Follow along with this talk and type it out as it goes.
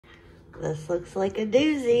This looks like a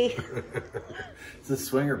doozy. It's a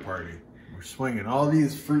swinger party. We're swinging all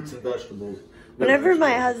these fruits and vegetables. Whenever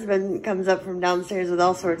my husband comes up from downstairs with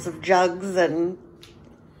all sorts of jugs and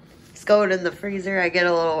it's going in the freezer, I get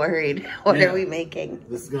a little worried. What are we making?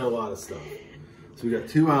 This has got a lot of stuff. So we got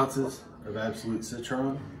 2 ounces of Absolut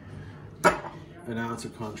Citron, an ounce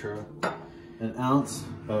of Cointreau, an ounce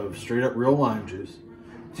of straight up real lime juice,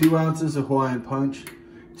 2 ounces of Hawaiian Punch,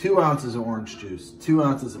 2 ounces of orange juice, 2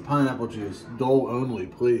 ounces of pineapple juice, Dole only,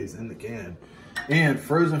 please, in the can, and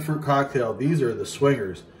frozen fruit cocktail. These are the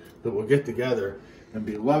swingers that will get together and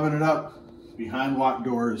be loving it up behind locked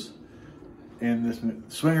doors in this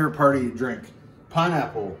swinger party drink.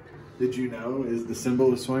 Pineapple, did you know, is the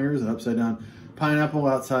symbol of swingers. An upside down pineapple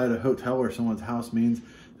outside a hotel or someone's house means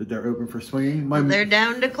that they're open for swinging. They're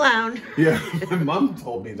down to clown. Yeah, my mom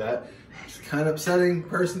told me that. It's kind of upsetting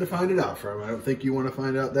person to find it out from. I don't think you want to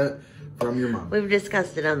find out that from your mom. We've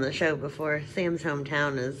discussed it on the show before. Sam's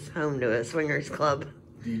hometown is home to a swingers club.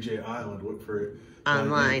 DJ Island, look for it.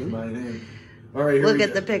 Online. My name. All right, look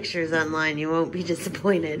at the pictures online. You won't be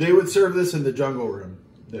disappointed. They would serve this in the jungle room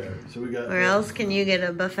there. So we got. Where else can you get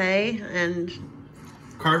a buffet and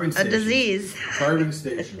carving stations? A disease. Carving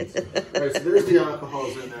stations. All right, so there's the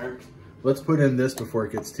alcohols in there. Let's put in this before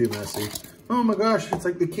it gets too messy. Oh my gosh, it's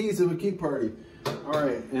like the keys of a key party. All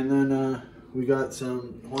right, and then we got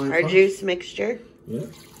some Hawaiian Punch. Juice mixture. Yeah.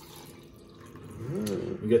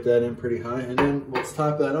 We get that in pretty high, and then let's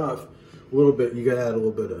top that off a little bit. You gotta add a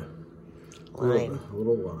little bit of lime, a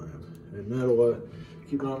little lime, and that'll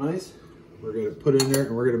keep it all nice. We're gonna put in there,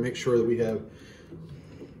 and we're gonna make sure that we have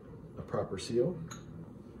a proper seal.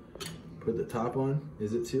 Put the top on.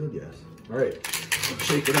 Is it sealed? Yes. All right. Let's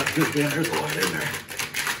shake it up good, man. There's a lot in there.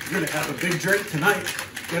 We're gonna have a big drink tonight.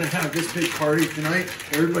 We're gonna have this big party tonight.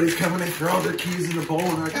 Everybody's coming in for all their keys in the bowl,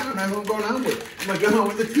 and they're like, I don't know who I'm going home with. I'm like, going home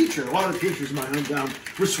with the teacher. A lot of teachers in my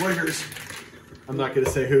hometown were swingers. I'm not gonna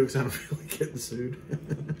say who because I don't feel like getting sued.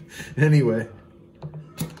 Anyway,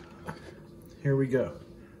 here we go.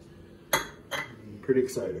 Pretty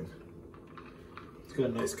exciting. It's got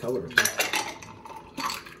a nice color.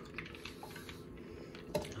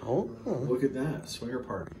 Oh, look at that, swinger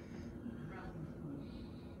party.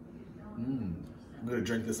 I'm gonna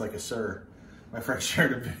drink this like a sir. My friend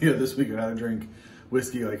shared a video this week of how to drink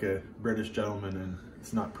whiskey like a British gentleman, and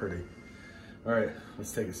it's not pretty. All right,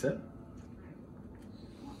 let's take a sip.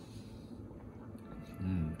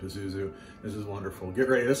 Pazuzu, this is wonderful. Get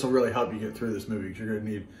ready, this will really help you get through this movie because you're gonna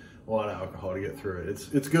need a lot of alcohol to get through it.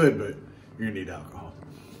 It's good, but you're gonna need alcohol.